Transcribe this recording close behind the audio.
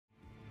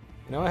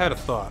You know, I had a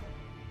thought.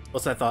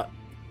 What's that thought?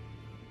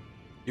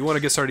 You want to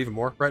get started even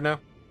more right now?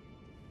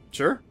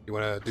 Sure. You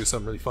want to do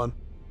something really fun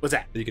What's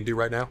that? that you can do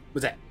right now?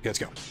 What's that? Okay, let's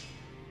go.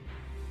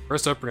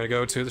 First up, we're going to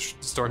go to the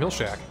Stormhill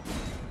Shack.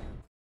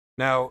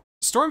 Now,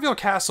 Stormvale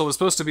Castle is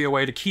supposed to be a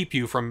way to keep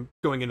you from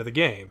going into the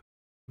game,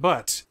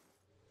 but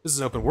this is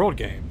an open world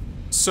game.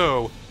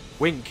 So,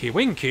 winky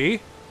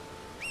winky,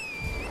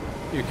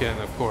 you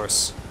can, of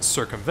course,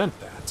 circumvent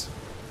that.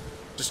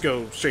 Just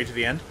go straight to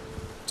the end?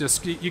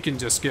 You can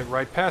just get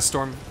right past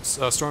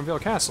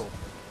Stormvale Castle.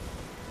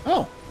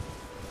 Oh.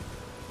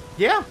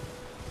 Yeah.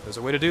 There's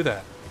a way to do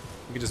that.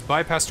 You can just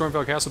bypass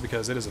Stormvale Castle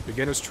because it is a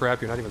beginner's trap.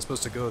 You're not even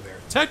supposed to go there.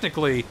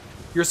 Technically,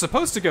 you're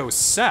supposed to go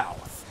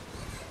south.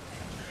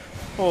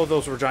 Oh,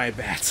 those were giant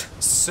bats.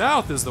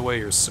 South is the way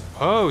you're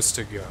supposed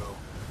to go.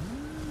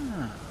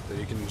 So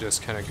you can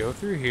just kind of go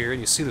through here, and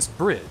you see this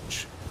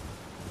bridge.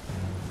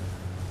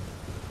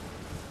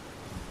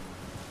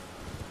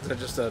 Is that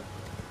just a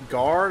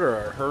guard or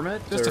a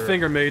hermit? Just a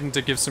finger maiden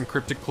to give some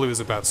cryptic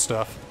clues about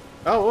stuff.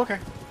 Oh, okay.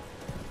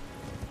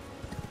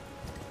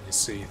 You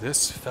see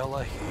this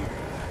fella here.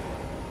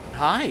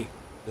 Hi.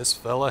 This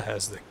fella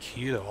has the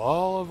key to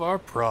all of our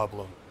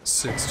problems.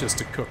 It's just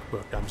a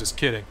cookbook. I'm just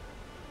kidding.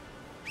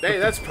 Hey,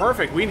 that's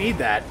perfect. We need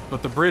that.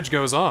 But the bridge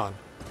goes on.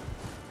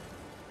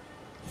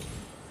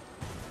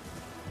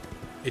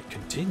 It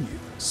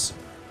continues.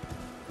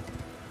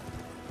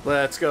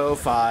 Let's go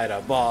fight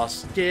a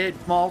boss.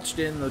 Get mulched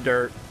in the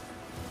dirt.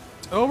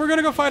 Oh, we're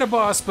gonna go fight a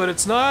boss, but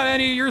it's not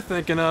any you're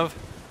thinking of.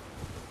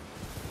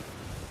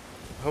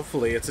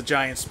 Hopefully it's a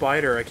giant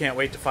spider. I can't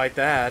wait to fight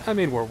that. I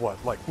mean, we're what,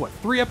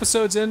 3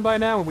 episodes in by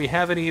now, and we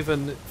haven't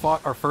even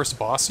fought our first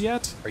boss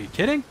yet? Are you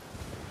kidding?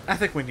 I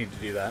think we need to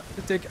do that.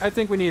 I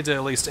think we need to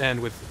at least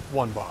end with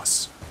one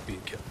boss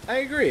being killed. I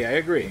agree, I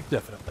agree.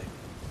 Definitely.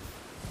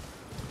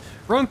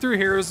 Run through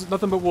here, there's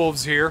nothing but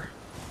wolves here.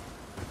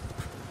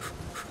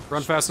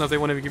 Run fast enough, they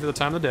won't even give you the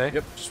time of the day.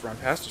 Yep, just run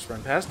past,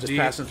 just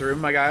passing through,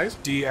 my guys.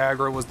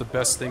 De-aggro was the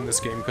best thing this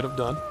game could have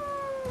done.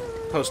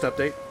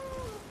 Post-update.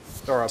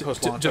 Or a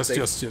post-launch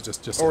update.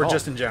 Just or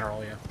just in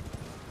general, yeah.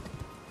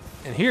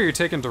 And here you're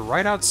taken to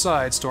right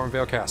outside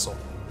Stormvale Castle.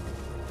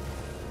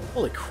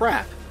 Holy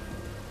crap.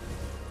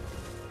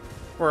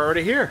 We're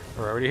already here.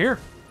 We're already here.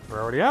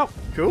 We're already out.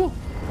 Cool.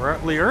 We're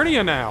at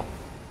Liurnia now.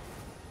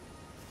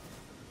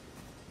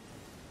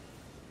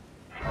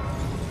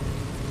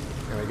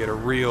 Gonna get a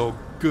real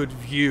good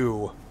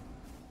view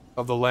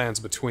of the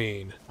lands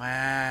between.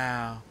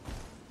 Wow.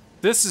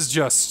 This is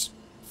just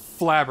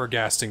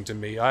flabbergasting to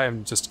me. I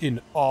am just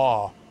in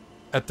awe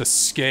at the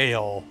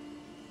scale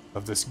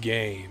of this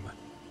game.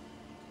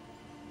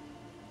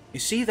 You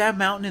see that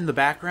mountain in the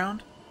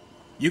background?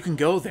 You can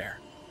go there.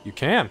 You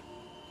can.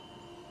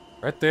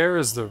 Right there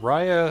is the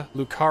Raya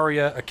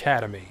Lucaria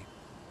Academy.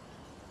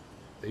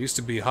 They used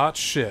to be hot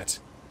shit.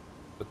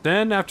 But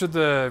then, after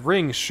the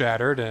ring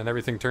shattered and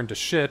everything turned to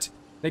shit,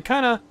 they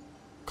kinda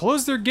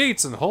closed their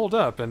gates and hold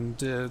up, and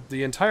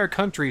the entire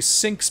country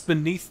sinks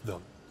beneath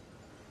them.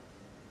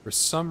 For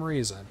some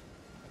reason.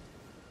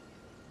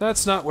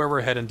 That's not where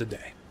we're heading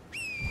today.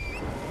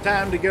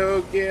 Time to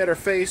go get our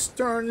face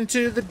turned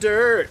into the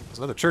dirt. There's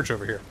another church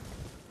over here.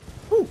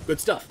 Ooh, good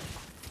stuff.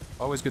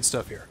 Always good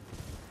stuff here.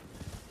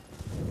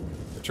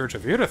 The Church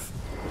of Edith.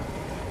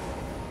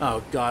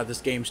 Oh god,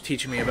 this game's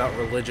teaching me about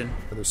religion.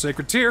 For the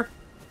sacred tear.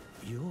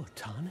 You're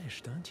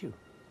tarnished, aren't you?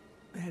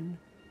 Then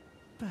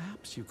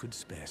perhaps you could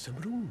spare some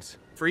runes.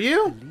 For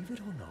you? Believe it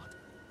or not,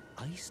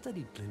 I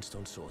studied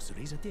glintstone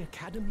sorceries at the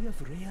Academy of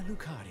Raya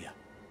Lucaria.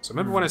 So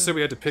remember when I said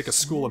we had to pick a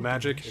school of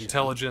magic,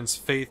 intelligence,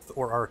 faith,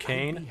 or I'd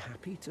arcane? be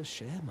happy to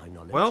share my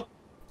knowledge. Well,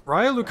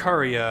 Raya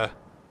Lucaria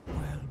Well,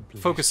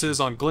 bless focuses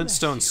you. on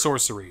glintstone Bless you.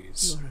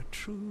 sorceries, You're a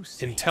true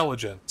saint.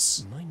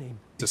 intelligence, My name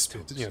is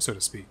Thomas. so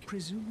to speak.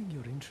 Presuming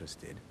you're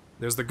interested,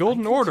 There's the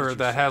Golden I can Order teach you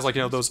that has, like,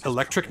 sorceries those as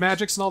electric prophets.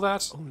 magics and all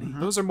that. Only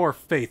Those are more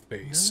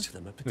faith-based.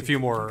 none of them are A few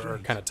more particularly are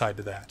great. kind of tied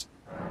to that.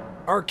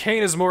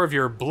 Arcane is more of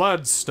your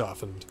blood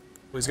stuff, and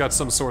he's got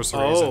some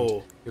sorceries, and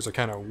Oh. those are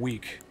kind of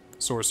weak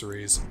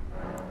sorceries.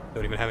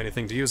 Don't even have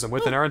anything to use them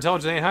with, and our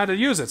intelligence ain't how to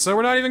use it, so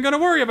we're not even going to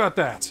worry about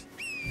that.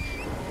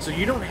 So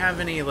you don't have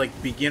any, like,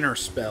 beginner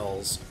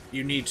spells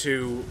you need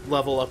to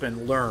level up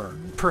and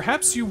learn?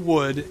 Perhaps you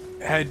would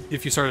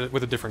if you started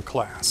with a different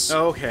class.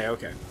 Oh, okay,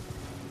 okay.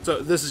 So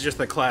this is just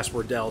the class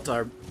we're dealt.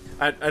 I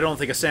don't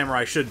think a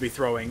samurai should be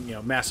throwing, you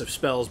know, massive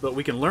spells, but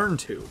we can learn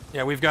to.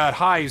 Yeah, we've got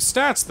high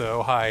stats,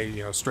 though. High,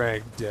 you know,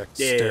 strength,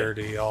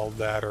 dexterity, all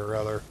that or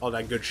other. All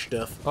that good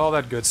stuff. All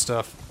that good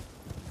stuff.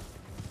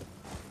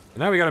 And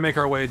now we gotta make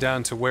our way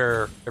down to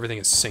where everything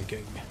is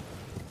sinking.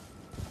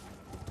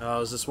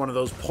 Oh, is this one of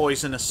those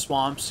poisonous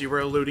swamps you were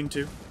alluding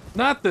to?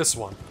 Not this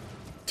one.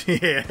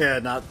 Yeah,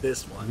 not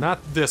this one. Not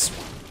this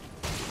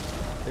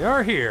one. They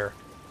are here.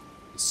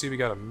 You see, we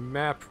got a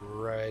map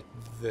right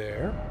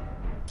there.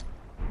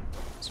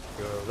 Let's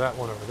go that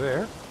one over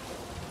there.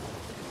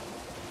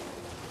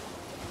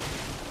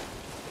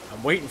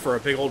 I'm waiting for a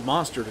big old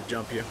monster to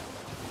jump you.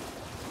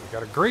 We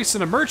got a Grace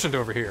and a merchant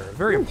over here. A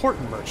very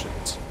important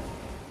merchant.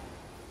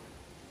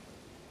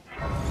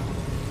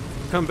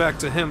 come back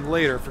to him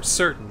later for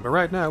certain, but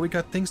right now we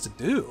got things to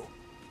do.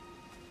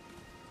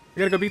 We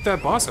gotta go beat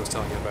that boss I was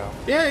telling you about.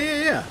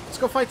 Yeah. Let's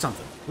go fight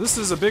something. This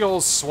is a big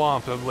old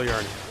swamp of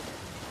Liurnia.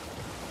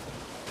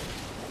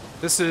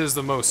 This is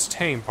the most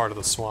tame part of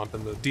the swamp,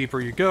 and the deeper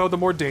you go, the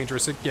more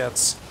dangerous it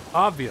gets,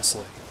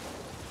 obviously.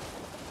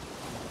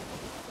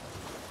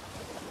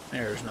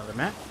 There's another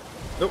map.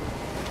 Oh,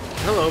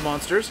 hello,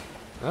 monsters.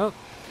 Well,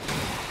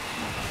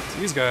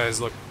 these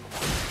guys look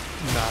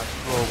not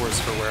a little worse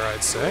for wear,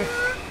 I'd say.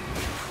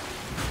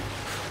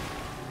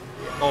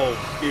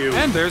 Oh, ew.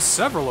 And there's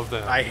several of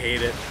them. I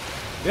hate it.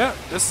 Yeah,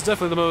 this is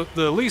definitely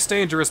the least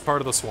dangerous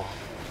part of the swamp.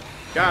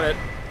 Got it.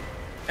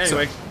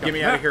 Anyway, So, get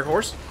me out of here,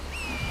 horse.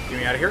 Get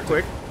me out of here,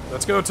 quick.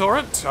 Let's go,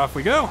 Torrent. Off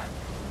we go.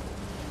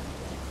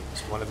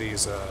 It's one of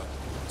these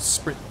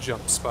sprint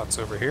jump spots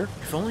over here.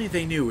 If only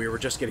they knew we were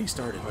just getting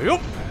started.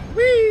 Yup.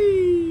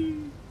 Whee!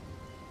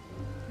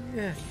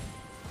 Yeah.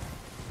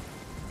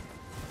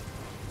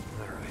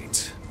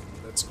 Alright.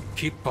 Let's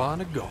keep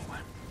on going.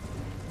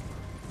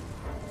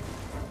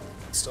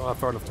 Still not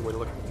far enough to wait to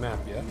look at the map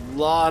yet.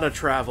 Lot of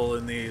travel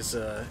in these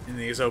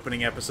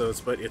opening episodes,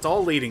 but it's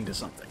all leading to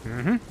something.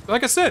 Mm-hmm.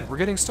 Like I said, we're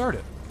getting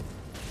started.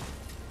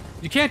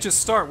 You can't just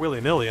start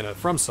willy-nilly in a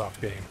FromSoft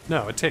game.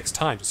 No, it takes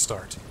time to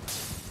start.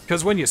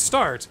 Because when you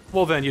start,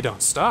 well then you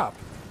don't stop.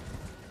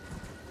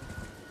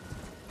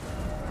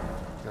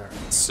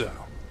 Alright, so.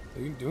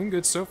 Doing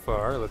good so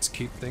far. Let's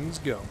keep things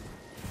going.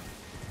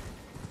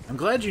 I'm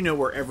glad you know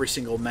where every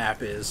single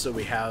map is, so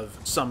we have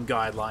some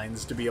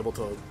guidelines to be able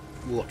to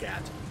look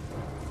at.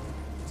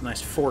 It's a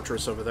nice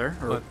fortress over there,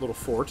 or a little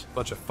fort.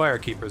 Bunch of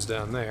firekeepers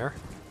down there.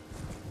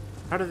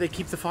 How do they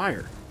keep the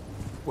fire?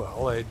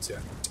 Well,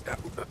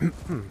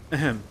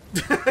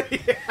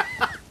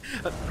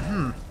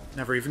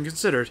 Never even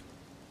considered.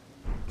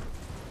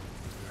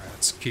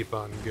 let's keep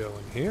on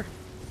going here.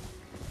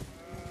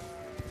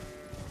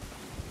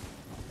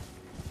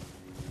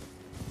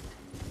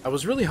 I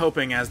was really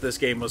hoping as this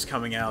game was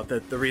coming out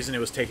that the reason it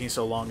was taking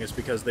so long is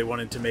because they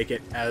wanted to make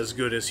it as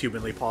good as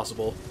humanly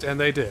possible. And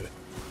they did.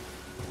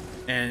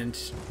 And,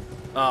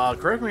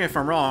 correct me if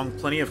I'm wrong,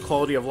 plenty of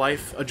quality of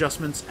life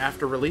adjustments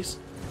after release?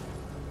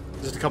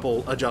 Just a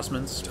couple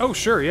adjustments. Oh,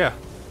 sure, yeah.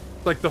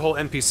 Like the whole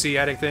NPC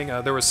adding thing,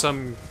 there was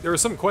some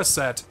quests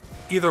that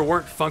either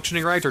weren't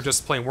functioning right or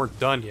just plain weren't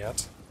done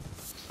yet.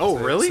 Oh,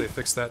 So really? they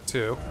fixed that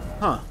too.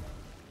 Huh.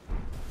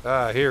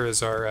 Here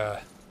is our,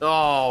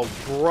 Oh,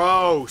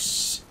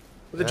 gross.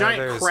 With a giant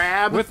there's-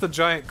 crab? With the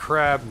giant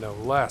crab, no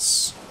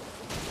less.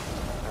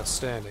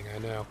 Outstanding, I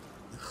know.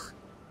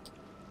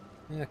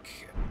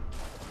 Okay.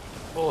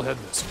 We'll head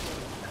this way.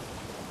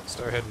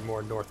 Start heading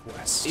more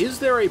northwest. Is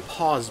there a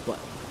pause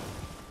button?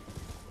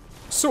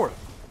 Sort of.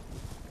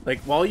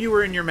 Like, while you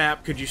were in your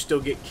map, could you still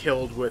get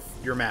killed with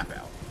your map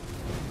out?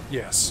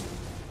 Yes.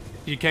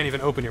 You can't even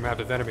open your map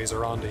if enemies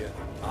are onto you.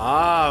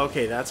 Ah,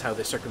 okay, that's how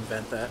they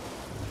circumvent that.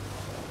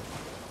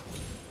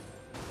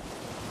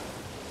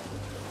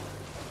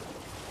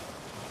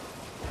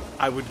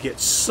 I would get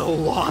so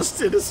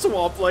lost in a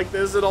swamp like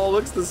this, it all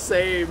looks the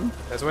same.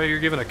 That's why you're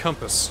given a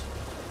compass.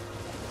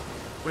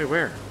 Wait,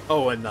 where?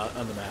 Oh, and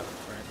on the map,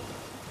 right.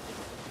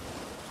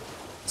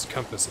 This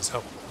compass is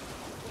helpful.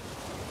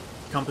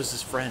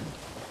 Compass's friend.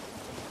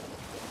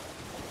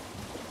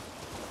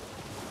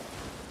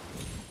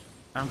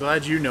 I'm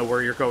glad you know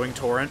where you're going,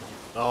 Torrent.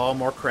 Oh,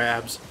 more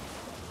crabs.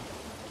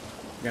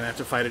 You're gonna have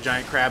to fight a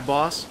giant crab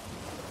boss?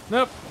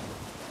 Nope.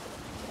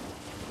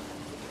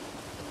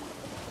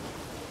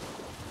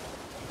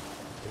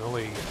 I can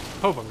only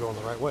hope I'm going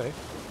the right way.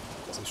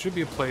 So there should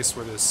be a place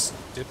where this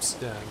dips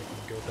down.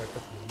 You can go back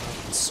up in the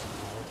mountains somewhere.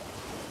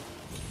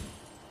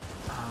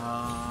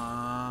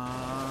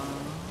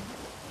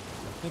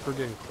 I think we're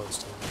getting close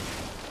to it.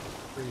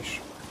 Pretty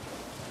sure.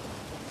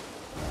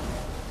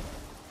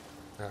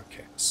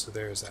 Okay, so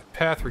there's that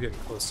path. We're getting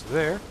close to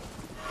there.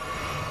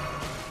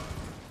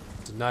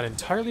 Did not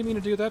entirely mean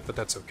to do that, but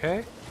that's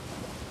okay.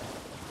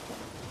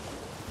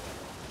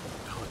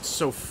 Oh, it's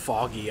so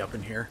foggy up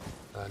in here.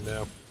 I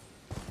know.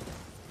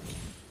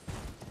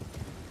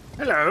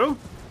 Hello.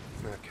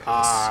 Okay.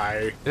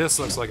 Hi. This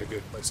looks like a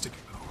good place to go.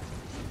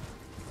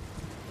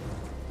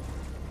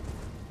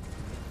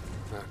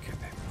 Okay.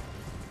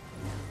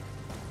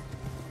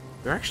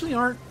 There actually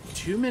aren't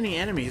too many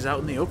enemies out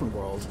in the open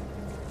world.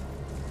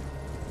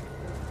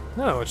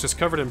 No, it's just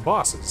covered in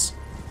bosses.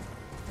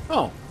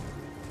 Oh.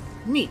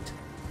 Neat.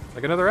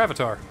 Like another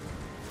avatar.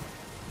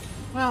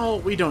 Well,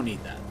 we don't need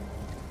that.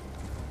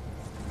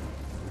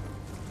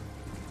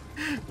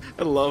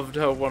 I loved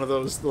how one of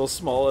those little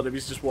small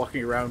enemies just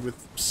walking around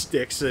with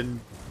sticks and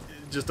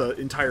just an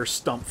entire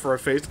stump for a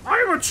face.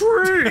 I'm a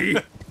tree!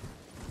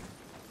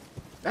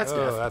 That's Oh,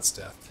 death. that's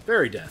death.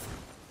 Very death.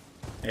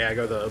 Yeah, I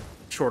go the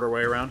shorter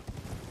way around.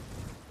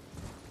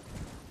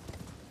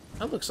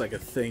 That looks like a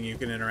thing you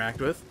can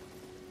interact with.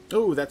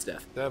 Oh, that's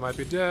death. That might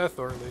be death,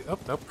 or... Oh,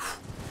 nope.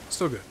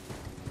 Still good.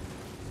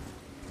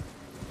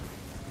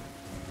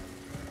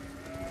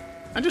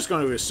 I'm just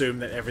going to assume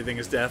that everything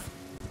is death.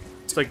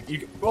 It's like,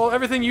 Well,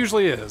 everything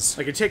usually is.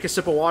 like you take a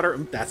sip of water,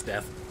 that's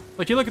death.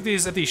 Like, you look at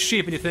these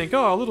sheep and you think,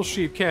 oh, a little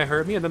sheep can't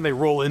hurt me, and then they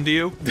roll into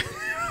you.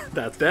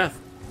 That's death.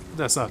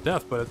 That's not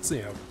death, but it's,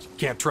 you know, you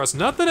can't trust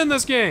nothing in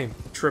this game.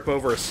 Trip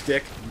over a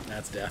stick,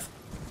 that's death.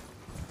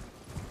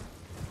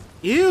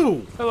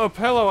 Ew! Hello,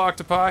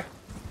 octopi.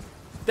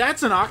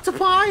 That's an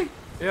octopi?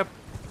 Yep.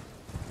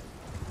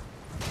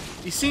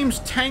 He seems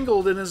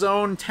tangled in his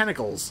own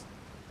tentacles.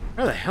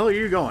 Where the hell are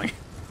you going?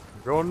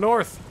 We're going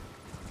north.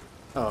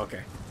 Oh,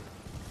 okay.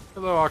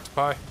 Hello,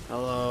 octopi.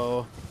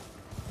 Hello.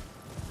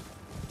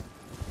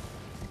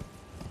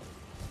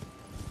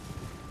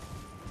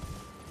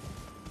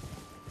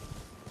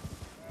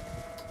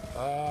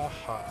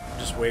 I'm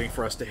just waiting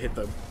for us to hit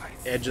the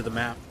edge of the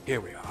map.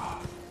 Here we are.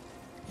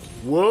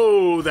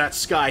 Whoa, that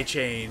sky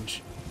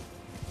change.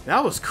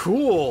 That was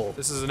cool.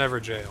 This is an ever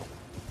jail.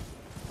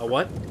 A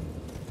what?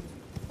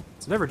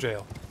 It's an ever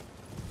jail.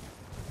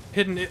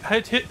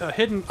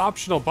 Hidden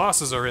optional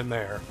bosses are in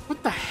there.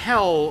 What the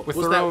hell was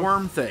that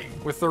worm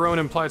thing? With their own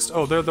implied...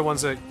 Oh, they're the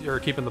ones that are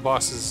keeping the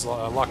bosses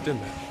locked in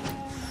there.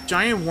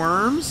 Giant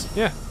worms?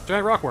 Yeah,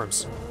 giant rock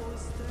worms.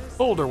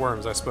 Boulder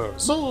worms, I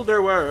suppose.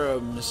 Boulder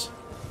worms.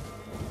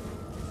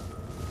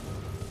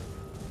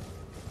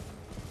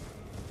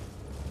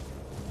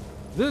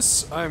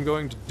 This I'm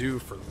going to do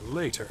for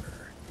later.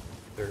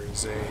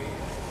 There's a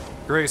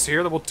grace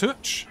here that will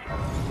touch.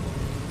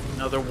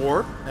 Another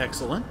warp.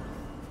 Excellent.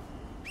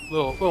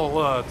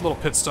 Little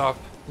pit stop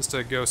just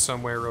to go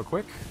somewhere real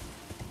quick.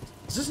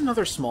 Is this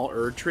another small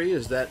Erd tree?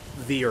 Is that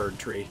the Erd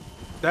tree?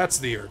 That's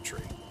the Erd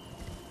tree.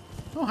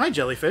 Oh, hi,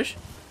 jellyfish.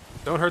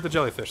 Don't hurt the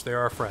jellyfish, they are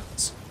our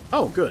friends.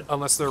 Oh, good.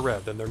 Unless they're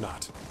red, then they're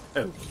not.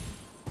 Oh.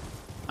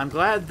 I'm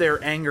glad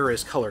their anger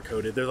is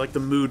color-coded. They're like the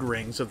mood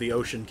rings of the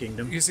Ocean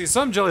Kingdom. You see,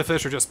 some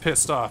jellyfish are just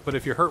pissed off, but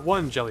if you hurt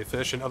one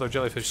jellyfish and other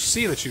jellyfish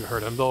see that you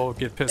hurt them, they'll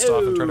get pissed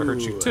off and try to hurt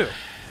you too.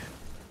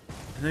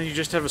 And then you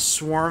just have a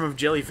swarm of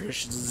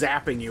jellyfish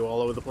zapping you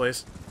all over the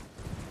place.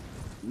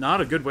 Not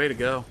a good way to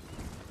go.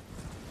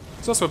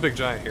 There's also a big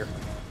giant here.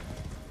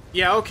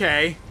 Yeah,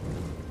 okay.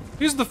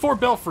 These are the 4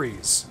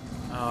 belfries.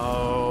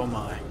 Oh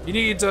my. You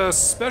need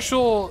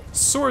special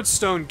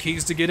swordstone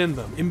keys to get in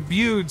them.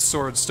 Imbued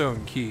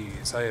swordstone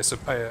keys, I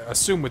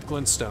assume with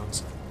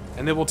glintstones.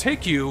 And they will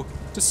take you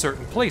to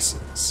certain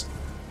places.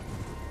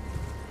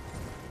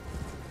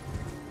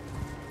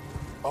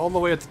 All the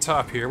way at the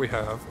top here we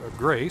have a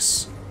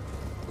grace,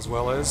 as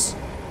well as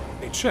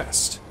a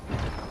chest.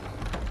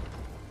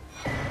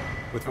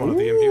 With one of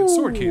the imbued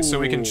sword keys, so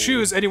we can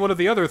choose any one of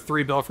the other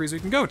 3 belfries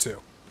we can go to.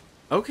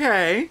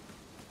 Okay.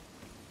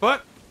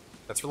 But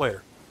that's for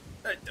later.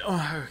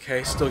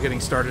 Okay, still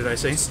getting started, I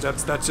see.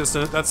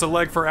 That's a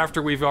leg for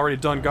after we've already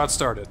got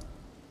started.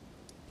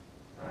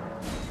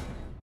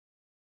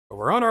 But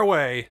we're on our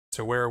way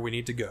to where we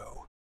need to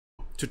go.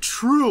 To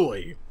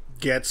truly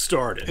get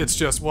started. It's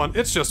just one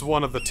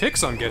of the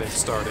ticks on getting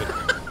started.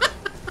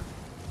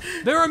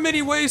 There are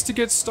many ways to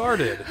get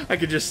started. I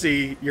could just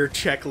see your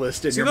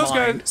checklist in your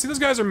mind. Those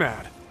guys are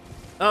mad.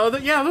 Oh,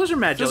 yeah, those are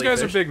mad Those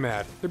jellyfish. guys are big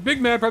mad. They're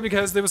big mad probably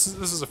because this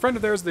is a friend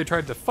of theirs. They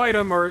tried to fight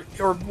him, or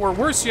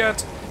worse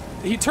yet,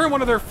 he turned one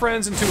of their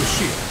friends into a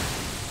sheep.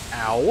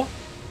 Ow.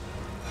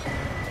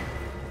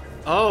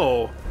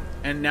 Oh,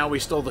 and now we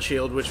stole the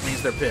shield, which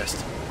means they're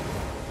pissed.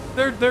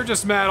 They're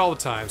just mad all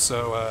the time.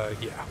 So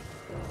yeah.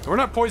 So we're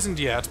not poisoned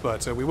yet,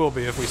 but we will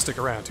be if we stick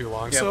around too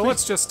long. Yeah, so please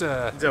let's just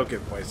don't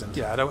get poisoned.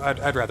 Yeah,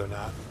 I'd rather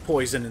not.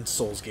 Poison in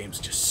Souls games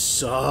just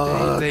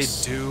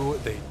sucks.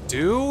 They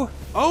do.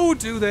 Oh,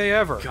 do they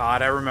ever?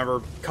 God, I remember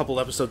a couple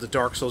episodes of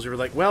Dark Souls. You were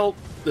like, well,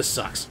 this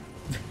sucks.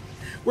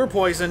 We're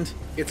poisoned.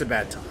 It's a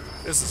bad time.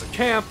 This is a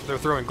camp. They're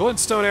throwing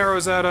glintstone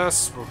arrows at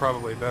us. We're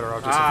probably better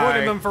off just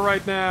avoiding them for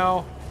right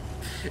now.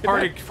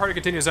 Party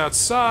continues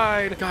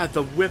outside. God,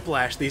 the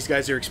whiplash these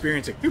guys are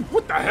experiencing. Dude,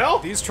 what the hell?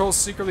 These trolls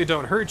secretly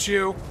don't hurt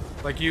you.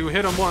 Like, you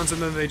hit them once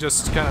and then they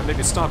just kind of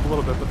maybe stomp a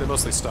little bit, but they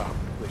mostly stop.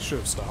 They should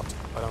have stopped.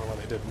 I don't know why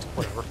they didn't.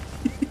 Whatever.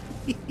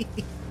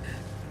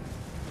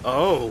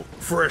 Oh,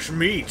 fresh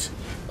meat.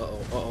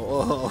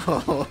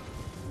 Oh.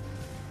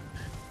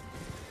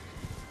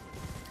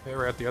 Okay,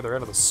 we're at the other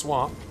end of the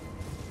swamp.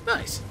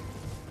 Nice.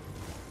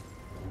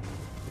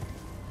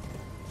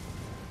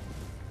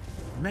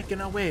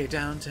 Making our way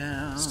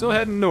downtown. Still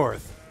heading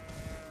north.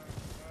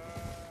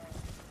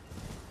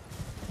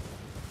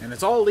 And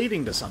it's all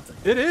leading to something.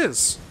 It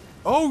is.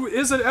 Oh,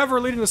 is it ever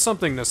leading to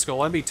something, NSCL?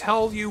 Let me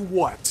tell you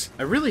what.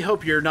 I really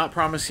hope you're not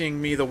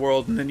promising me the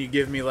world and then you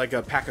give me like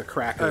a pack of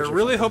crackers. I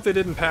really hope they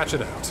didn't patch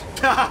it out.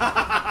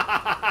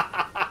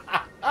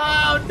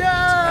 Oh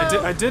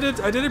no! I did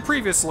it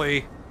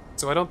previously,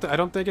 so I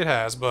don't think it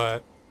has,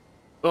 but...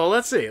 Well,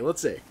 let's see.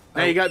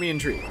 Now you got me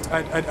intrigued.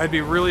 I'd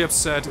be really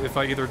upset if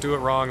I either do it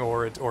wrong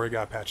or it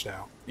got patched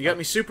out. You got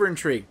me super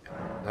intrigued.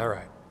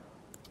 Alright.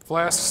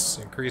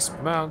 Flasks, increase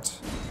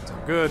amount. It's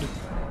all good.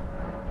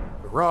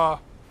 Hurrah.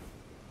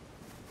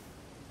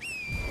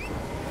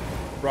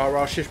 Rah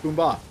rah shish boom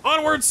ba.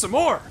 Onward some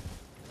more!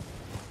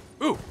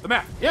 Ooh, the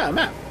map. Yeah, a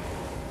map.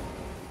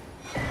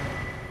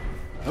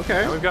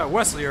 Okay. Now we've got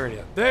Wesley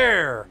area.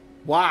 There!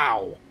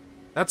 Wow.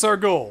 That's our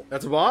goal.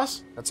 That's a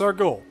boss? That's our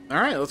goal.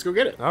 Alright, let's go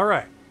get it.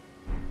 Alright.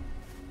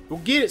 Go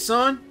get it,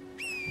 son.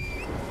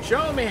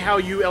 Show me how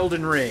you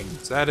Elden Ring.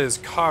 So that is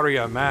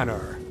Carian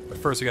Manor. But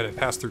first we gotta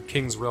pass through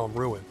King's Realm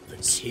Ruins.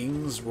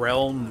 King's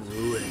Realm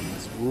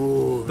Ruins.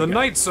 Ooh, The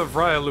Knights of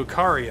Raya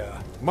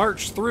Lucaria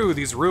march through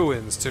these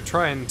ruins to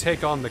try and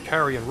take on the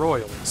Carian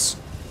royals.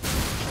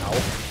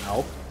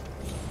 Ow.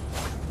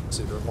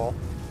 Secret wall.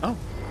 Oh.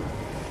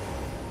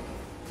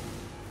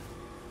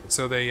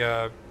 So they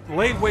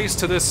laid waste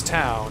to this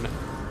town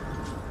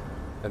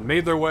and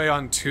made their way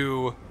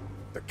onto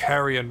the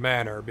Carian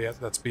Manor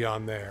that's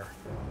beyond there.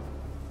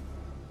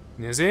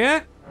 You see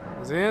it?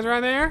 You see it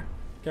right there?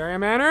 Carian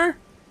Manor?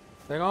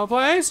 Big old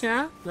place,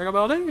 yeah? Big old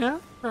building, yeah?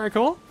 Very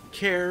cool.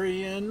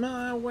 Carrying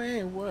my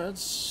wayward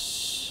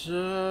son.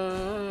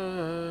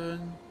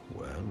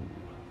 Well,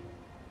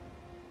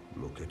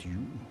 look at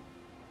you.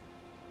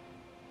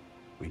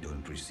 We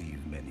don't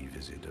receive many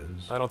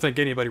visitors. I don't think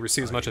anybody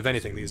receives much of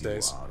anything these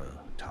days. You are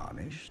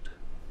tarnished.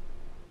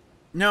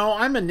 No,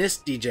 I'm a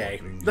NIST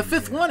DJ. The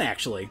 5th one,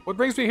 actually. What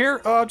brings me here?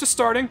 Just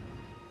starting.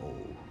 Oh,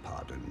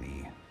 pardon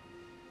me.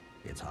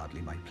 It's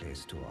hardly my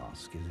place to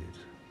ask, is it?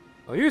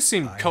 Well, you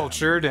seem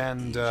cultured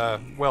and,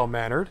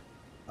 well-mannered.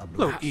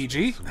 Hello,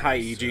 E.G. Hi,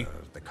 E.G.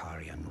 The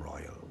Carian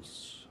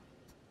royals.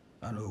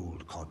 An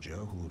old codger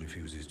who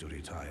refuses to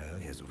retire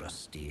his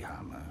rusty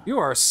hammer. You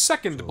are a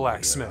second So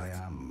blacksmith. here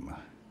I am,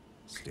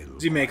 still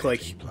Does he make, like,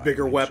 quietly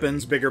bigger plowing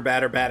weapons, through bigger,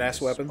 badder, the badass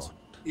spot. weapons?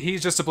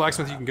 He's just a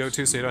blacksmith you can go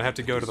to, so you don't have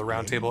to go to the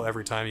round table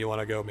every time you want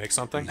to go make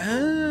something.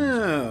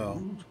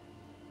 Oh.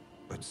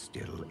 But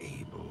still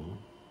able.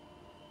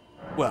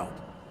 Well,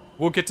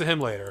 we'll get to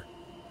him later.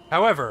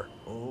 However,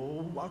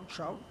 Oh, watch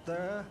out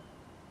there.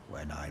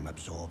 When I'm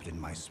absorbed in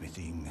my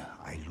smithing,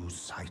 I lose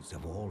sight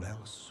of all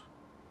else.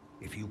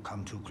 If you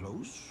come too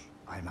close,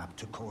 I'm apt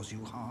to cause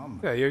you harm.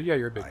 yeah,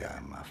 you're a big I guy.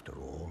 am, after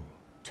all,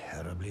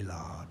 terribly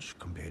large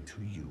compared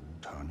to you,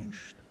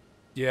 Tarnished.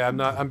 Yeah,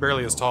 I'm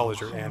barely as tall as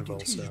your How hard anvil,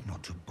 it is so.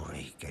 not to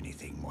break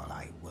anything while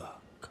I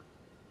work.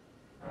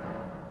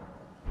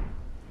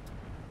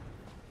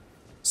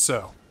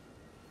 So,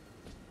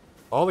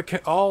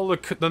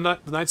 the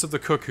Knights of the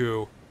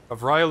Cuckoo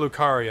of Raya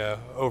Lucaria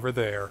over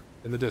there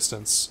in the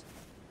distance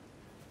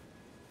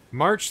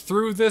march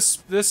through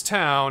this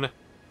town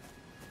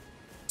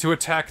to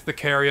attack the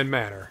Carian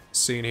Manor,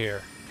 seen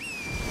here.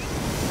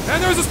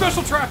 And there's a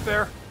special trap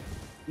there.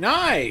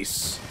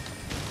 Nice!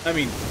 I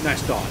mean,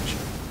 nice dodge.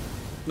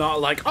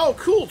 Not like, oh,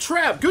 cool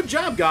trap, good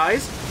job,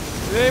 guys!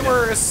 They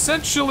were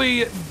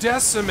essentially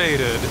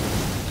decimated,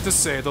 to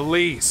say the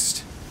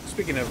least.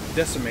 Speaking of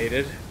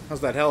decimated,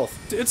 how's that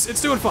health?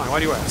 It's doing fine. Why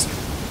do you ask?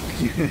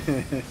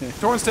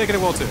 Torrent's taking it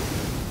well too.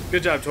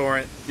 Good job,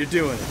 Torrent. You're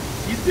doing it.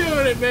 You're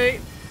doing it,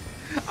 mate!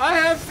 I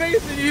have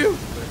faith in you!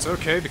 But it's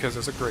okay because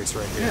there's a grace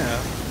right here.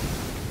 Yeah.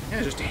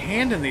 Yeah, just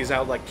handing these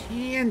out like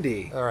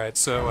candy. All right,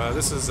 so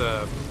this is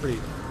a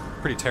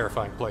pretty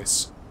terrifying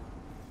place.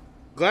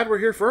 Glad we're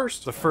here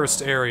first. The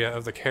first area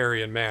of the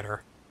Carian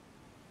Manor.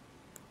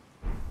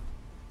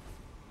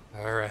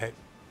 All right.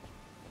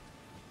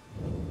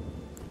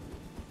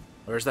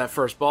 Where's that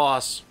first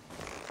boss?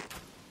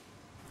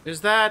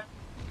 Is that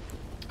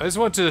I just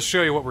wanted to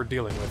show you what we're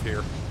dealing with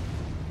here.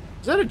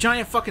 a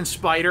giant fucking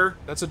spider?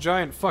 That's a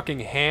giant fucking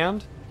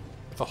hand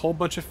with a whole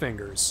bunch of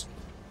fingers.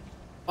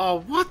 Oh,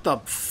 what the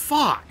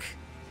fuck?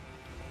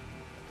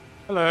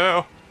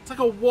 Hello. It's like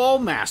a wall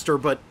master,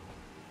 but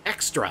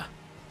extra.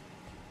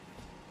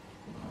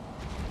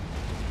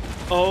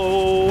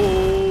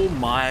 Oh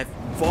my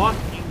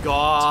fucking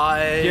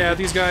god. Yeah,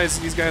 these guys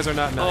are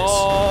not nice.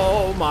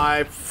 Oh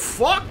my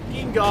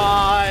fucking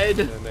god.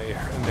 And they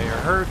are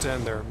hurt,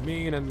 and they're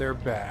mean, and they're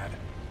bad.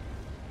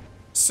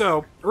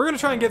 So, we're gonna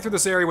try and get through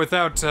this area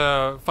without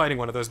fighting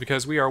one of those,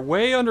 because we are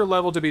way under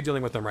level to be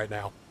dealing with them right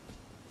now.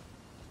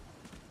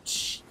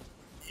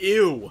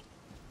 Ew.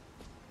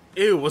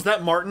 Ew, was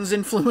that Martin's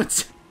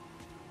influence?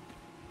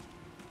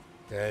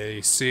 Yeah,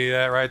 you see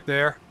that right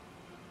there?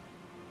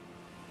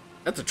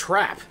 That's a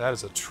trap. That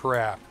is a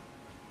trap.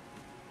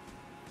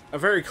 A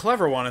very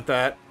clever one at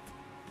that.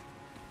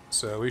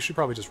 So we should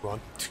probably just run.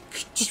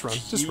 Just run.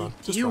 Just run.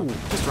 Just Ew. run.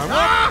 Just run.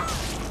 Ah!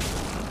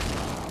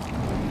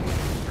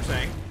 You're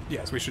saying?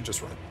 Yes, we should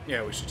just run.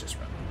 Yeah, we should just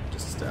run.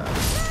 Just,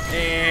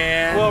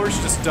 and... Well, we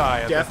should just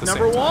die at Death the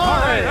number same time. one!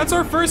 Alright, that's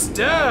our first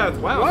death!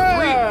 Wow,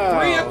 Wow!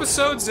 Three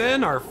episodes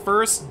in, our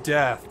first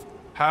death.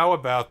 How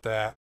about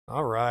that?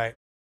 Alright.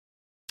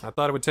 I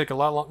thought it would take a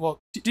lot long.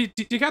 Well, do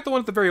you got the one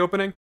at the very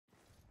opening?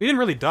 He didn't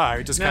really die,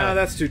 he just kind of...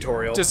 that's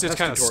tutorial. Just That's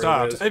kind of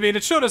tutorial, stopped. it is. I mean,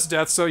 it showed us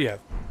death, so yeah.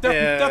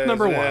 Death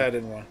number one. I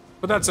didn't want...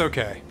 But that's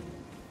okay.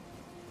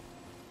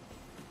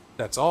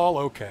 That's all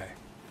okay.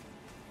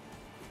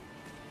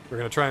 We're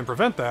gonna try and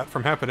prevent that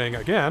from happening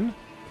again.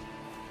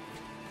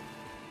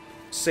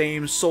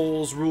 Same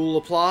Souls rule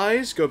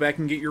applies. Go back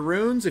and get your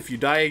runes. If you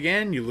die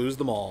again, you lose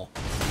them all.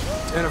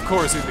 And of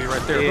course, he'd be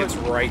right there. It's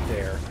right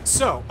there.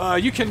 So,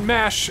 you can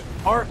mash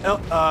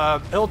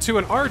L2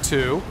 and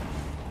R2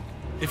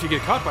 if you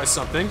get caught by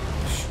something,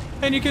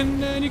 and you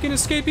can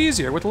escape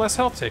easier with less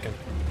health taken.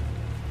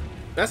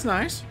 That's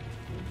nice.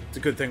 It's a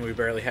good thing we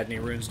barely had any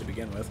runes to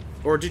begin with.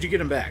 Or did you get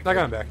them back? I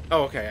got him back.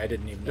 Oh, okay. I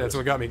didn't even know. That's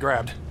what got me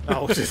grabbed.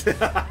 Oh.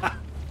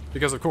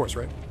 Because of course,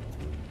 right?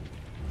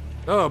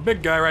 Oh,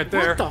 big guy right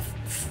there. What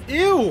the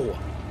ew!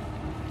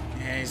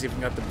 Yeah, he's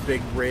even got the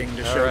big ring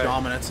to show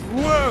dominance.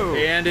 Whoa!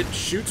 And it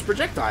shoots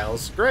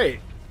projectiles. Great.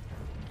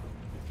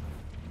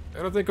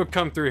 I don't think we'll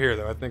come through here,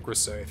 though. I think we're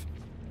safe.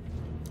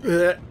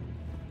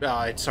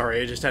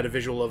 Sorry, I just had a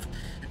visual of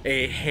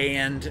a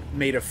hand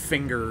made of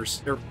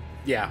fingers. Or,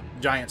 yeah,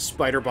 giant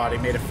spider body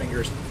made of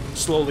fingers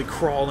slowly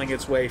crawling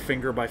its way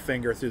finger by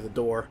finger through the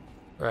door.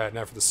 Alright,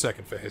 now for the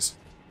second phase.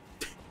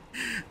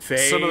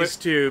 Phase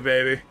 2,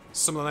 baby.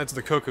 Some of the Knights of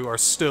the Cuckoo are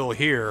still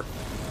here.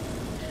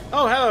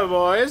 Oh, hello,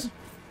 boys.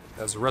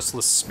 As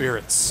restless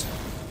spirits.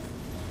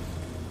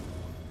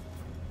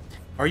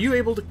 Are you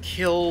able to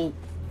kill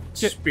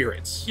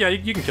spirits? Yeah,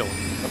 you can kill them.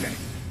 Okay.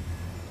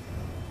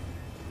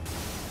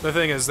 The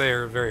thing is, they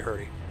are very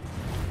hurty.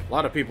 A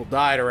lot of people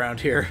died around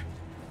here.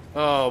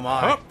 Oh,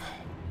 my. Up.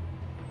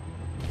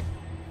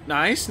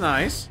 Nice,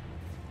 nice.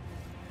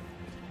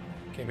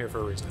 Came here for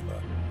a reason, I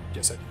thought.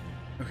 Guess it.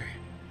 Okay.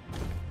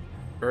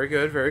 Very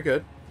good, very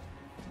good.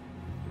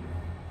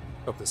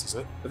 Hope this is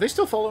it. Are they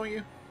still following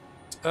you?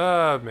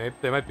 Maybe.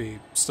 They might be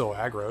still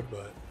aggroed,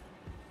 but...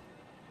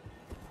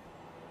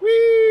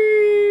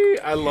 Whee!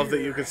 I love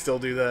that you can still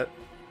do that.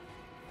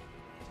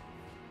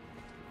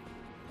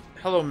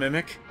 Hello,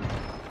 Mimic.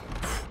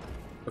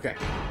 Okay.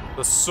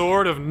 The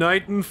Sword of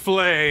Night and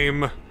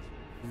Flame!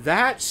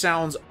 That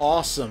sounds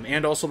awesome,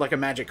 and also like a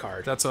magic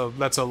card. That's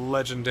a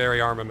legendary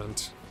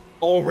armament.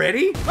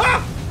 Already?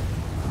 Ah!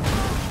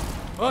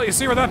 Well, you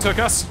see where that took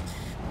us.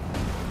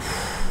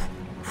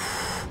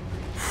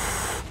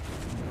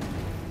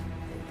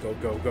 Go,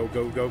 go, go,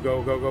 go, go, go,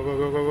 go, go, go, go,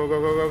 go, go, go,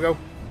 go, go, go.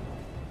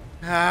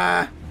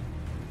 Ah.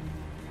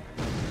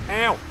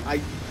 Ow!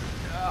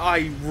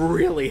 I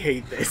really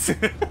hate this.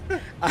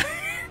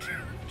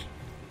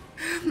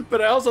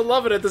 But I also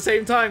love it at the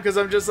same time, because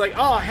I'm just like,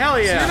 oh, hell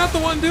yeah. So you're not the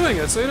one doing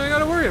it, so you don't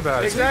gotta worry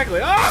about it. Exactly.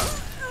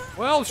 Ah!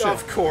 Well, shit.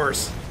 Of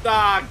course.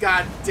 Ah,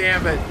 god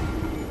damn it.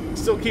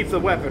 Still keep the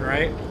weapon,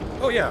 right?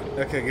 Oh, yeah.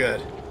 Okay,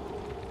 good.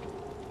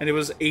 And it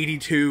was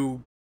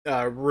 82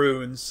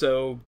 runes,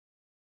 so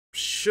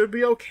should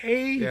be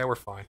okay. Yeah, we're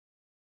fine.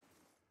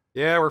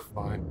 Yeah, we're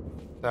fine.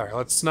 Alright,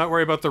 let's not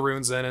worry about the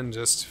runes then and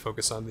just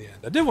focus on the end.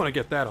 I did want to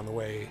get that on the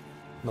way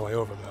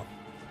over, though.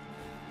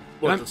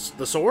 What,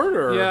 the sword,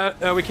 or?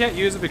 Yeah, we can't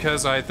use it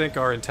because I think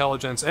our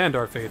intelligence and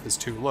our faith is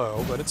too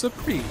low, but it's a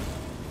pretty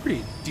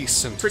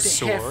decent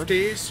sword.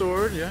 Hefty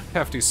sword, yeah.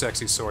 Hefty,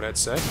 sexy sword, I'd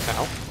say.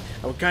 Ow.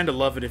 I would kind of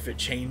love it if it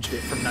changed it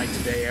from night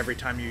to day every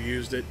time you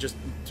used it, just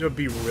to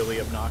be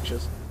really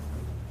obnoxious.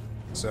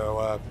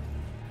 So,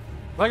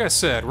 like I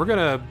said, we're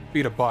gonna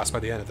beat a boss by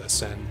the end of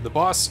this, and the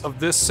boss of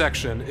this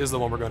section is the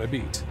one we're gonna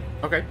beat.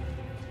 Okay.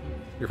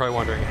 You're probably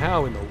wondering,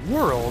 how in the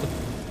world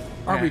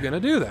are we gonna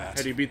do that?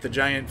 How do you beat the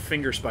giant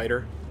finger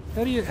spider?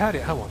 How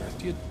on earth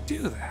do you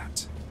do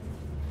that?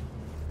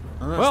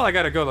 Well, I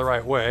gotta go the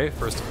right way,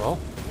 first of all.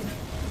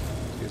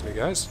 Excuse me,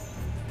 guys.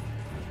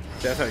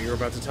 I thought you were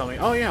about to tell me,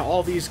 oh yeah,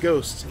 all these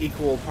ghosts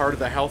equal part of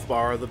the health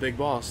bar of the big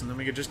boss, and then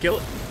we could just kill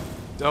it.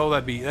 Oh,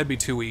 that'd be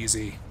too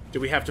easy.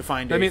 Do we have to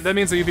find that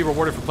means that you'd be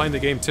rewarded for playing the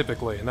game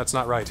typically, and that's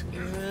not right.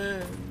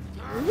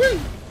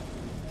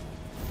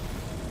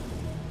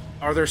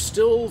 Are there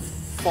still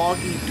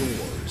foggy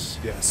doors?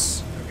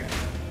 Yes. Okay.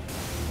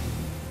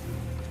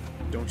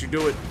 Don't you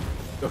do it.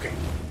 Okay.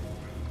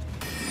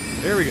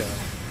 There we go.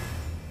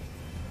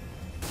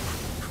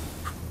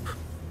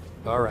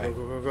 Alright.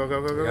 Go, go, go,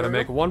 go, go, go, Gotta go.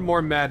 make one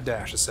more mad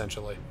dash,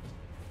 essentially.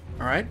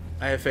 Alright,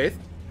 I have faith.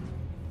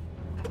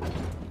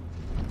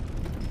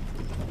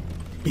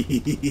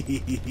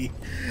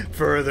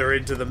 Further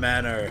into the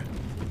manor.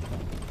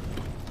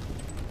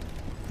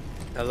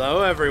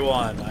 Hello,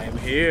 everyone. I am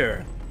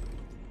here.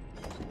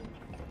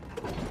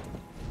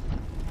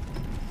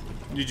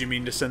 Did you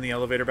mean to send the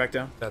elevator back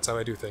down? That's how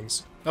I do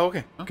things. Oh,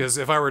 okay. Because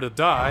if I were to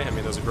die, I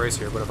mean, there's a grace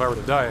here, but if I were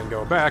to die and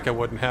go back, I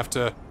wouldn't have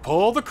to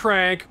pull the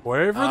crank,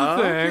 wait for the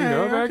thing,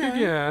 go back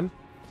again.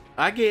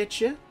 I get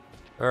you.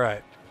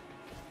 Alright.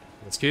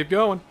 Let's keep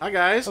going. Hi,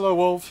 guys. Hello,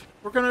 Wolf.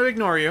 We're gonna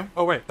ignore you.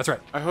 Oh, wait, that's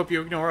right. I hope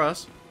you ignore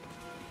us.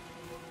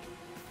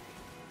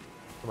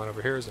 Come on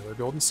over here, is another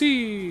golden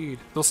seed.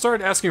 They'll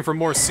start asking for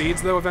more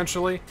seeds, though,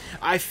 eventually.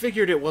 I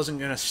figured it wasn't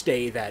gonna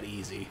stay that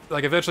easy.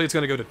 Like, eventually it's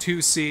gonna go to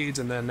 2 seeds,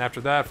 and then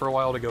after that, for a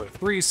while, to go to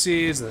 3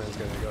 seeds, and then it's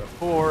gonna go to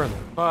 4, and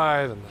then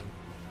 5, and then...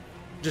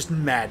 Just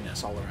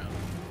madness all around.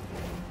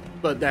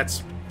 But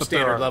that's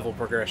standard level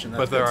progression.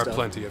 That's but there are stuff.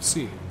 plenty of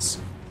seeds.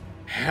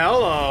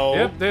 Hello!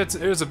 Yep,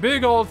 there's a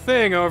big old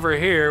thing over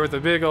here with a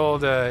big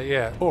old,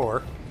 yeah,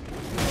 or...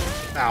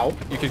 Ow.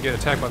 You could get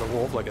attacked by the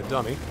wolf like a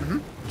dummy.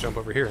 Jump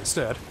over here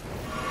instead.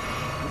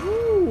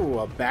 Ooh,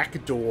 a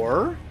back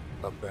door.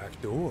 A back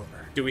door.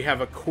 Do we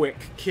have a quick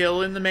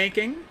kill in the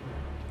making?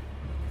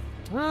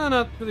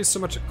 Not really so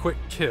much a quick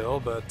kill,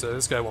 but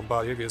this guy won't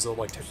bother you because he'll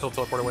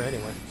teleport away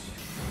anyway.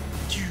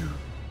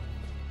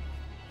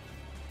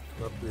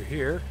 Come up through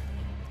here.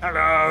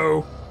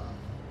 Hello!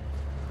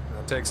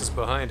 That takes us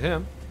behind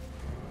him.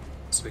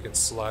 So we can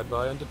slide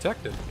by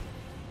undetected.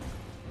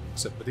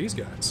 Except for these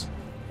guys.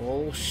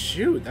 Well,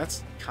 shoot,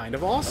 that's kind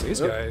of awesome.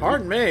 These guys...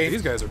 Pardon me.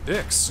 These guys are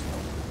dicks.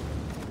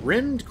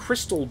 Rimmed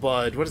crystal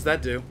bud. What does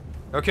that do?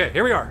 Okay,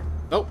 here we are.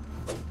 Oh.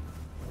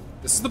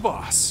 This is the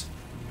boss.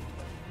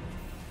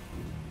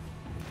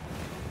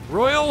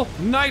 Royal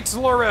Knight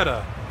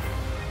Loretta.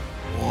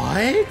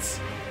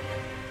 What?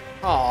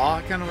 Aw,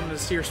 I kind of wanted to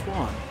see her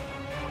spawn.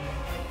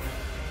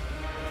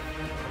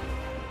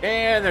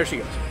 And there she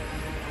goes.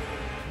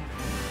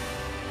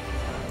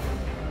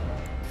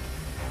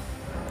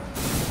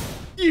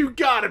 You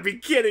gotta be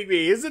kidding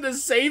me! Is it a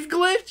save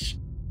glitch?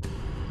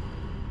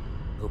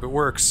 Hope it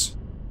works.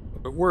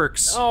 Hope it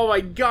works. Oh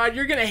my god,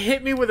 you're gonna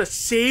hit me with a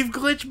save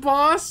glitch,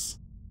 boss?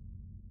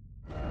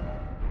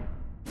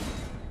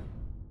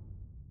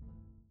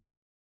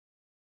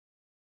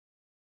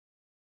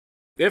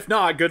 If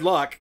not, good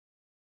luck.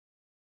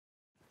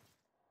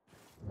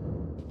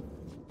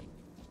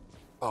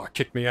 Oh, it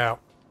kicked me out.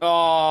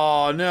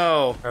 Oh,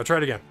 no. I'll try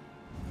it again.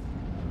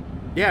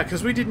 Yeah,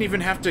 because we didn't even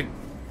have to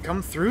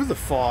come through the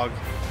fog.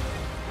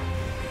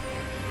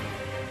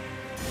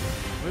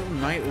 Little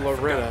Knight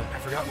Loretta. I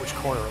forgot which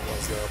corner it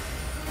was, though.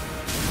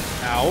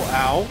 Ow,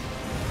 ow.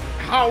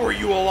 How are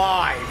you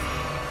alive?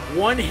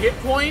 1 hit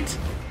point?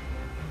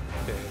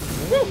 Okay,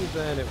 maybe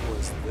then it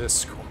was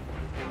this corner.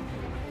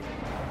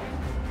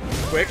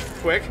 Quick,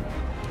 quick.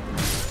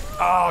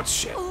 Oh,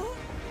 shit.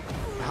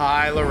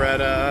 Hi,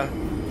 Loretta.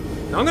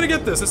 Now I'm gonna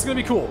get this. This is gonna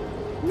be cool.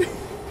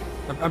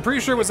 I'm pretty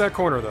sure it was that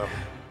corner, though.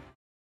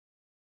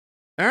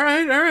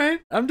 Alright.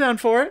 I'm down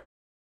for it.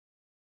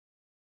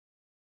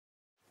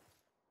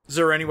 Is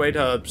there any way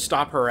to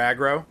stop her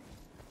aggro?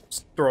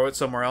 Just throw it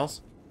somewhere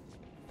else?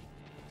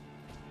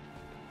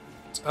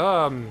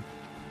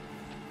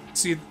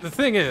 See, the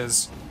thing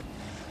is,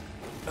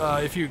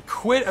 if you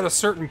quit at a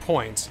certain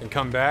point and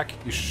come back,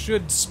 you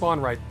should spawn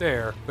right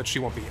there, but she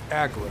won't be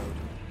aggroed.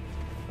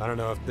 I don't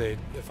know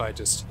if I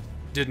just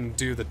didn't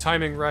do the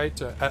timing right.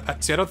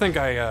 See, I don't think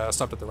I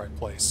stopped at the right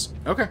place.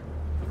 Okay.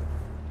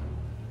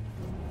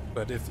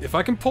 But if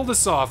I can pull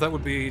this off, that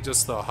would be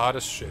just the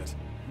hottest shit.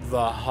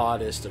 The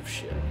hottest of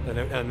shit.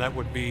 And that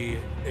would be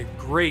a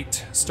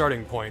great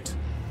starting point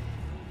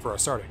for our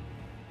starting.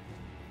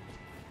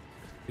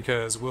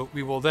 Because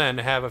we will then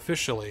have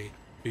officially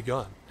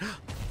begun.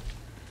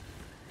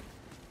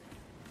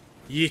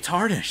 Ye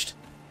tarnished.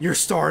 You're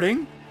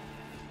starting?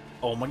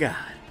 Oh my god.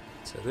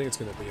 So I think it's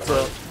gonna be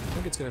So- I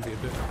think it's gonna be a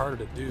bit harder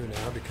to do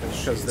now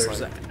because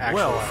There's like,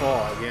 actual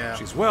fog, yeah.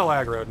 She's well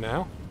aggroed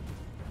now.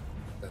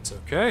 That's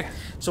okay.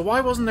 So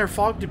why wasn't there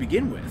fog to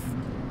begin with?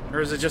 Or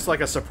is it just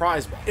like a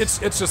surprise boss? It's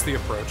just the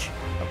approach.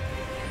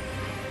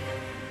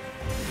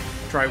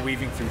 Try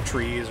weaving through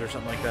trees or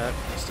something like that,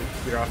 just to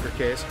clear off your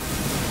case.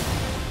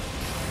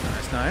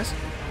 Nice, nice.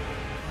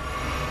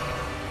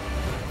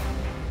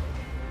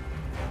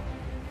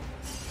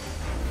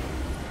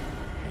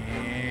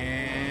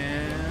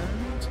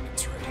 And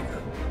It's right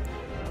here.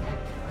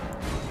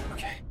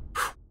 Okay.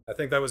 I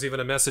think that was even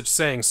a message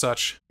saying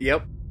such.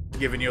 yep,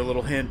 giving you a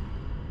little hint.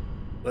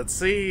 Let's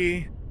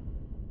see.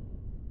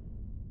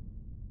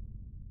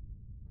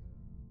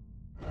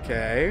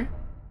 Okay,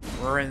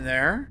 we're in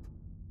there.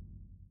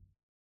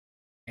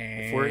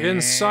 And If we're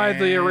inside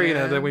the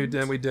arena, then we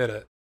did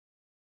it.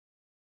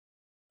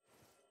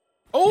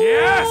 Oh,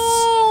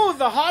 Yes!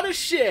 the hottest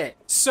shit.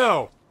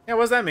 So, Yeah,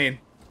 what does that mean?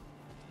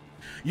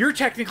 You're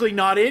technically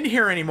not in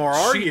here anymore,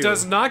 are you? she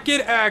does not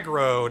get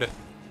aggroed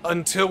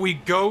until we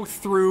go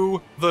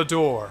through the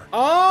door.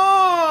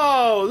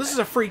 Oh, this is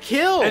a free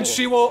kill. And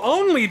she will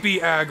only be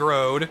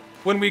aggroed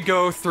when we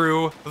go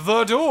through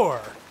the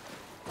door.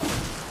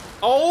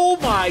 Oh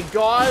my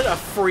god, a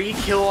free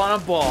kill on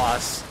a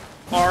boss.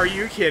 Are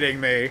you kidding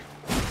me?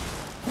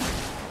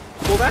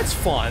 Well, that's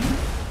fun.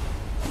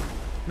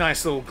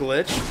 Nice little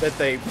glitch that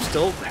they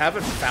still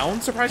haven't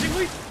found,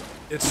 surprisingly.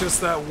 It's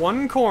just that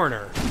one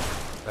corner.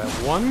 That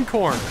one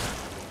corner.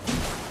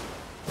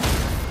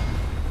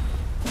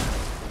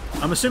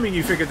 I'm assuming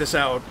you figured this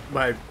out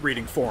by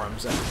reading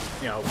forums and,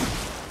 you know,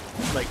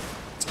 like,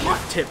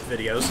 tip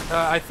videos.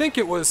 I think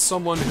it was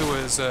someone who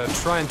was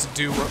trying to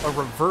do a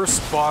reverse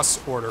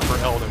boss order for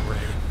Elden Ring.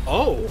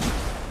 Oh.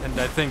 And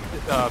I think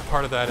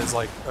part of that is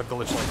like a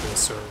glitch like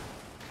this, or...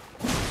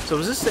 So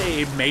is this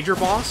a major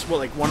boss? Well,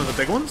 like one of the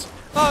big ones?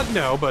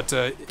 No, but...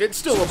 It's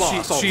still a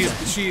boss, all the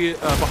same.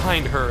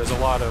 behind her is a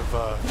lot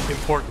of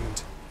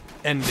important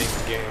ending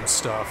game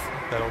stuff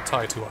that'll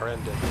tie to our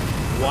ending.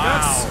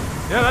 Wow.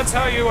 That's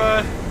how you,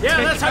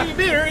 That's how you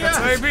beat her, That's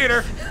how you beat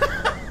her.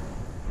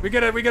 we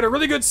get a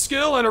really good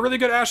skill and a really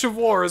good Ash of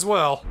War as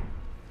well.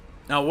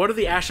 Now, what do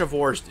the Ash of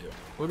Wars do?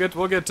 We'll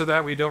get to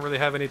that. We don't really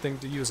have anything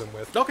to use them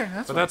with. Okay,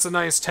 that's But fine. that's a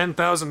nice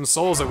 10,000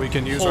 souls that we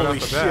can use Holy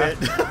right off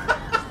the shit.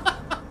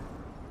 bat.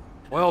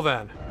 Well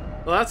then,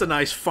 Well, that's a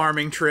nice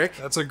farming trick.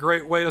 that's a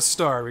great way to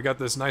start. We got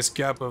this nice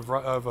gap of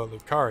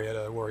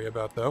Lucaria to worry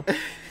about, though.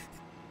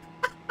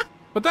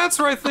 But that's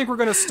where I think we're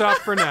gonna stop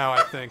for now,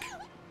 I think.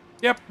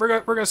 Yep, we're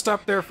gonna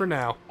stop there for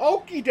now.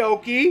 Okie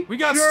dokie. We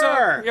got sure.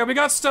 stuff. Yeah, we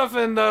got stuff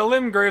in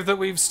Limgrave that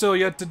we've still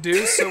yet to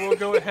do, so we'll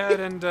go ahead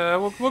and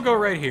we'll go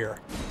right here.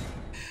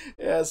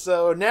 Yeah.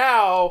 So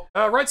now,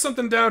 Write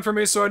something down for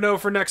me so I know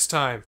for next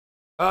time.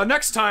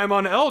 Next time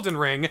on Elden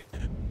Ring,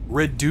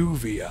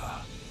 Reduvia.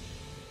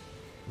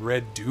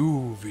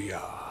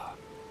 Reduvia.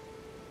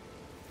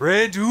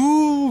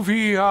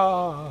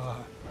 Reduvia.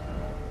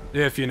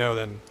 If you know,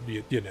 then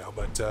you know.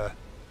 But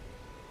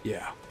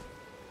yeah.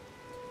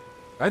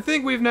 I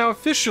think we've now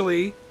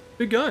officially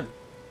begun.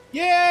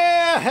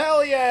 yeah,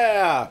 hell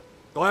yeah.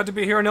 Glad to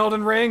be here in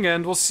Elden Ring,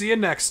 and we'll see you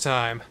next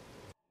time.